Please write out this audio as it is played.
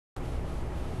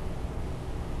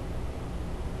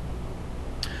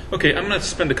Okay, I'm going to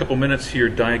spend a couple minutes here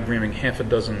diagramming half a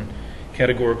dozen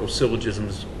categorical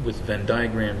syllogisms with Venn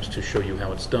diagrams to show you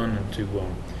how it's done and to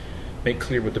make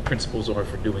clear what the principles are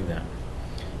for doing that.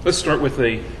 Let's start with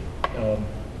a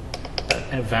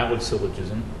valid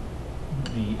syllogism,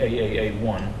 the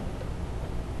AAA1.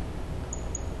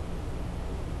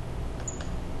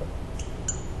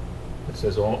 It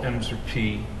says all M's are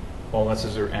P, all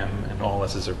S's are M, and all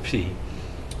S's are P.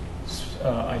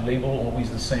 I label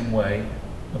always the same way,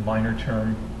 the minor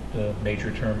term, the major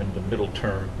term, and the middle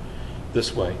term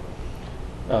this way.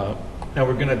 Now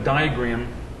we're going to diagram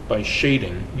by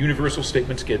shading. Universal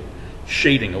statements get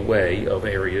shading away of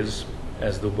areas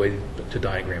as the way to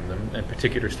diagram them, and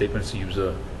particular statements use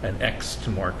an X to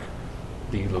mark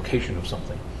the location of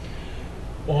something.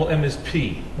 All M is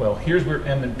P. Well, here's where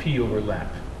M and P overlap.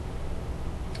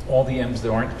 All the M's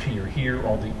that aren't P are here,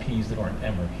 all the P's that aren't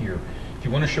M are here. If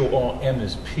you want to show all M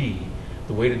is P,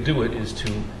 the way to do it is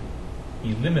to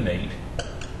eliminate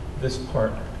this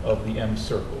part of the M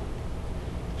circle.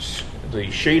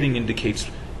 The shading indicates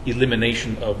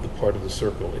elimination of the part of the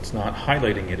circle. It's not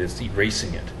highlighting it, it's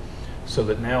erasing it. So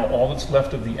that now all that's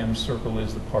left of the M circle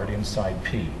is the part inside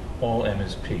P. All M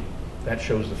is P. That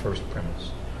shows the first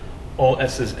premise. All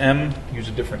S is M, use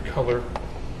a different color.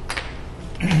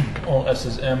 All S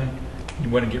is M, you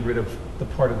want to get rid of the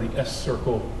part of the S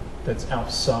circle that's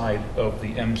outside of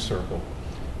the M circle.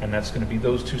 And that's going to be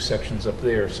those two sections up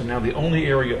there. So now the only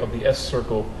area of the S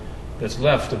circle that's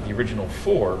left of the original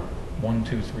four, 1,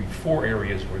 2, 3, 4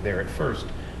 areas were there at first.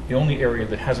 The only area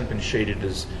that hasn't been shaded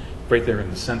is right there in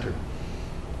the center.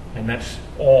 And that's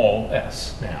all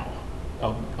S now.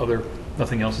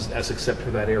 Nothing else is S except for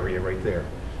that area right there.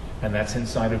 And that's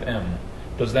inside of M.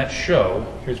 Does that show?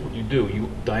 Here's what you do.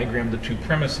 You diagram the two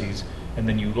premises, and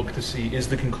then you look to see, is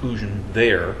the conclusion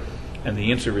there? And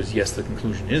the answer is yes, the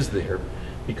conclusion is there,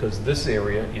 because this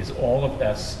area is all of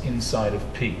S inside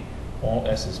of P. All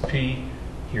S is P,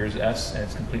 here's S, and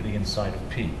it's completely inside of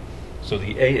P. So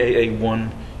the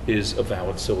AAA1 is a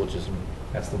valid syllogism.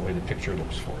 That's the way the picture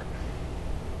looks for it.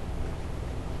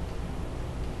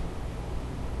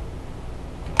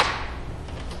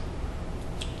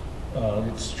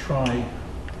 Let's try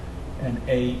an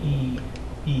AEE2.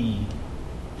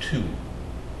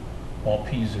 All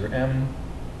P's are M,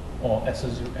 all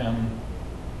S's are M,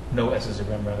 no S's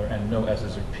are M rather, and no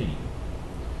S's are P.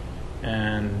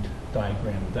 And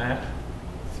diagram that.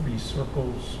 3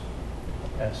 circles,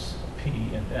 S,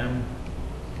 P, and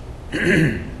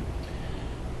M.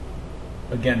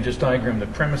 Again, just diagram the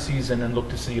premises and then look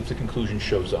to see if the conclusion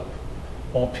shows up.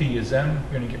 All P is M,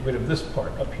 you're going to get rid of this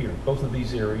part up here, both of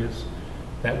these areas.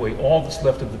 That way all that's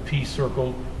left of the P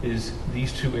circle is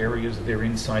these two areas, they're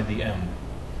inside the M.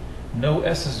 No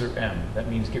S's are M, that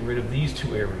means get rid of these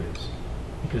two areas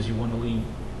because you want to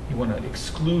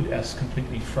exclude S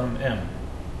completely from M.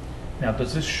 Now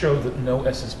does this show that no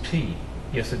S is P?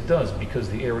 Yes it does, because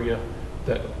the area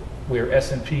where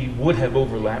S and P would have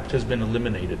overlapped has been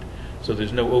eliminated. So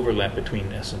there's no overlap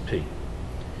between S and P.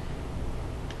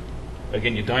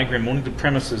 Again, you diagram only the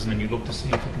premises and then you look to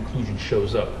see if the conclusion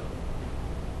shows up.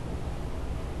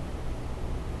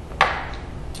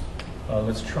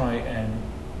 Let's try an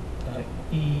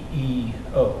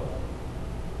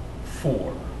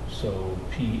EEO4. So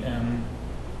PM,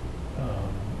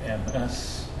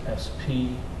 MS,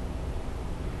 SP,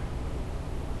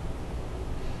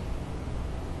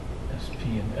 SP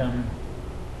and M.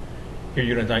 Here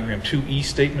you're going to diagram two E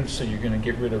statements, so you're going to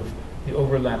get rid of the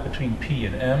overlap between P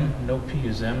and M. No P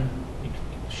is M. You can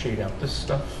shade out this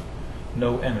stuff.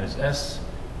 No M is S.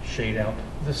 Shade out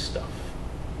this stuff.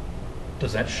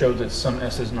 Does that show that some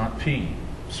S is not P?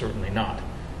 Certainly not.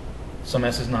 Some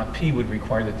S is not P would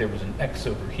require that there was an X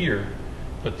over here,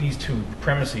 but these two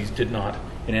premises did not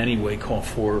in any way call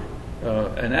for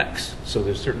an X. So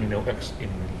there's certainly no X in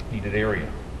the needed area.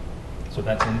 So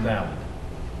that's invalid.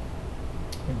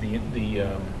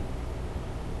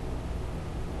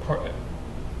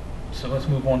 So let's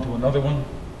move on to another one.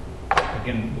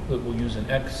 Again, we'll use an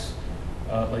X,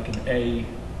 like an AI2.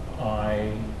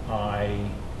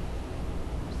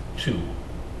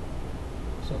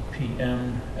 So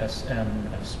PM, SM,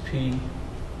 SP.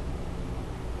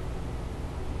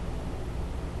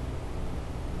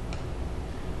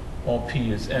 All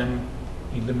P is M.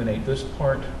 Eliminate this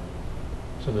part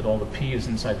so that all the P is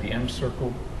inside the M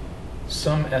circle.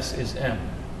 Some S is M.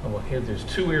 Well, here there's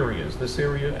two areas, this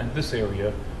area and this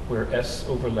area, where S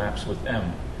overlaps with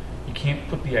M. You can't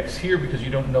put the X here because you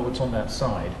don't know it's on that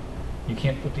side. You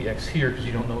can't put the X here because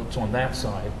you don't know it's on that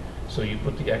side. So you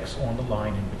put the X on the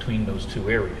line in between those two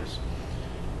areas.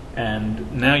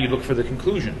 And now you look for the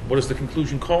conclusion. What does the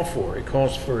conclusion call for? It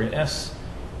calls for an S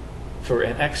for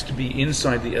an x to be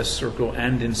inside the S circle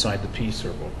and inside the P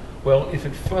circle? Well, if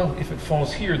it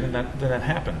falls here, then that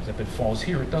happens. If it falls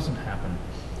here, it doesn't happen.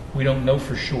 We don't know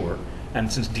for sure,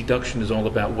 and since deduction is all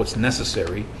about what's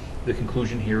necessary, the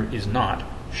conclusion here is not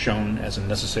shown as a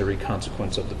necessary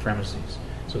consequence of the premises.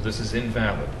 So this is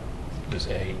invalid, this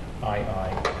A,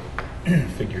 II,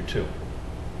 figure 2.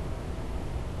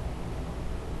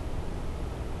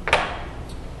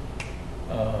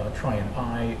 Try an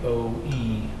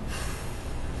IOE,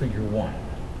 figure 1.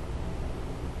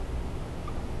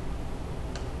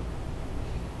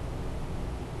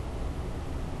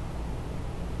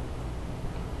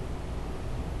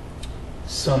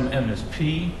 Sum M is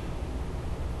P,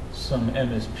 sum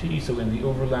M is P, so in the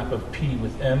overlap of P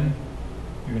with M,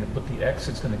 you're going to put the X,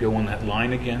 it's going to go on that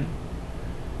line again.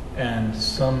 And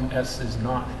sum S is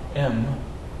not M,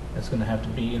 that's going to have to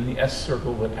be in the S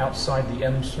circle, but outside the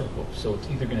M circle. So it's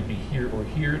either going to be here or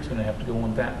here, it's going to have to go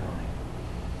on that line.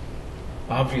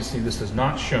 Obviously, this has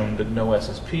not shown that no S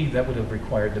is P. That would have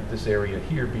required that this area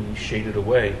here be shaded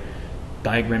away.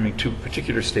 Diagramming two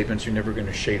particular statements, you're never going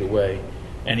to shade away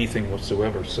anything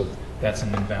whatsoever, so that's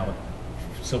an invalid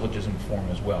syllogism form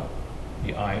as well,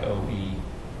 the IOE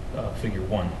figure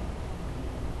 1.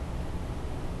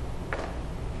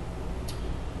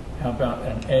 How about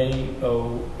an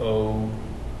AOO2?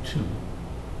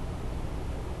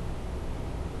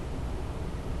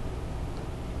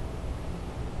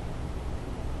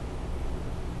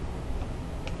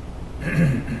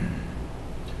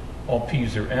 All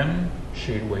P's are M,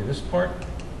 shade away this part.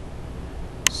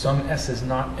 Sum S is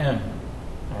not M.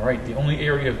 All right, the only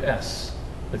area of S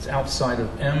that's outside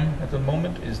of M at the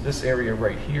moment is this area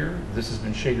right here. This has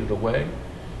been shaded away.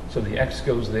 So the X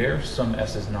goes there, sum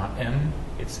S is not M.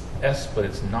 It's S, but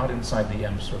it's not inside the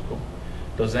M circle.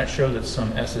 Does that show that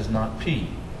sum S is not P?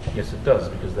 Yes, it does,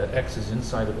 because that X is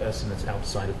inside of S and it's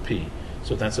outside of P.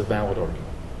 So that's a valid argument.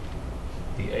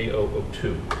 The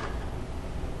AOO2.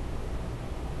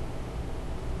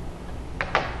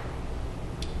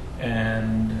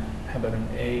 And how about an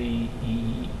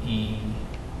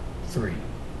AEE3?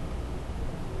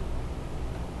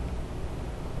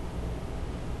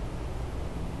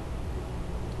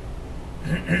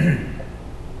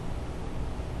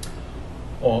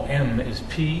 All M is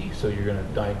P, so you're going to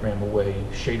diagram away,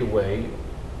 shade away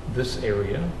this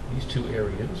area, these two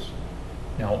areas.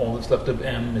 Now all that's left of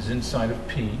M is inside of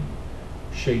P.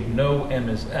 Shade no M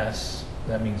is S.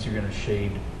 That means you're going to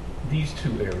shade these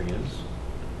two areas.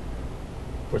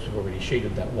 Of course, we've already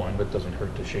shaded that one, but it doesn't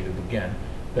hurt to shade it again.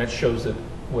 That shows that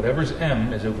whatever's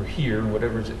M is over here,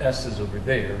 whatever's S is over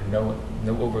there, no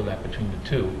overlap between the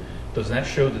two. Does that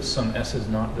show that sum S is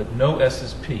not, that no S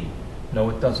is P? No,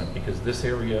 it doesn't, because this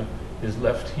area is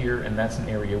left here, and that's an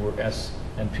area where S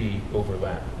and P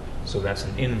overlap. So that's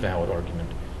an invalid argument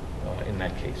in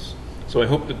that case. So I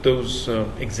hope that those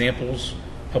examples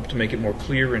help to make it more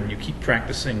clear, and you keep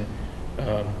practicing.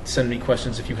 Send me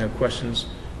questions if you have questions,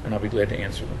 and I'll be glad to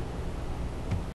answer them.